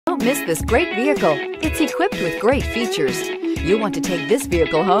Don't miss this great vehicle. It's equipped with great features. You'll want to take this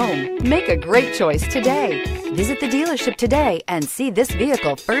vehicle home. Make a great choice today. Visit the dealership today and see this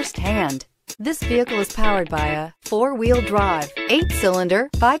vehicle firsthand. This vehicle is powered by a 4-wheel drive, 8-cylinder,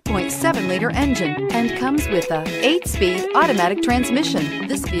 5.7-liter engine and comes with a 8-speed automatic transmission.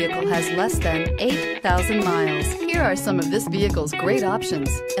 This vehicle has less than 8,000 miles. Here are some of this vehicle's great options: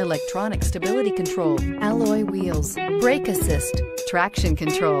 electronic stability control, alloy wheels, brake assist, traction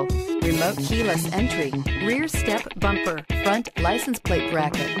control, remote keyless entry, rear step bumper, front license plate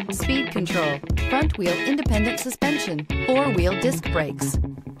bracket, speed control, front wheel independent suspension, 4-wheel disc brakes.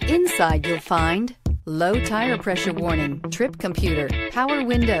 Inside you'll find low tire pressure warning, trip computer, power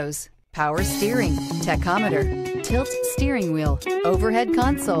windows, power steering, tachometer, tilt steering wheel, overhead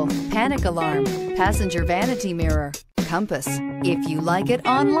console, panic alarm, passenger vanity mirror, compass. If you like it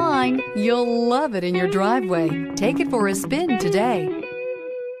online, you'll love it in your driveway. Take it for a spin today.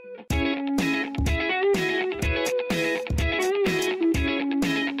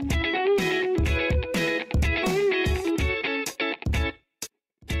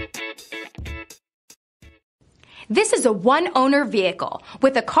 This is a one-owner vehicle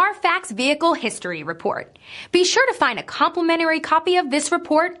with a Carfax Vehicle History Report. Be sure to find a complimentary copy of this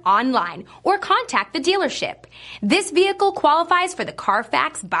report online or contact the dealership. This vehicle qualifies for the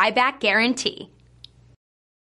Carfax Buyback Guarantee.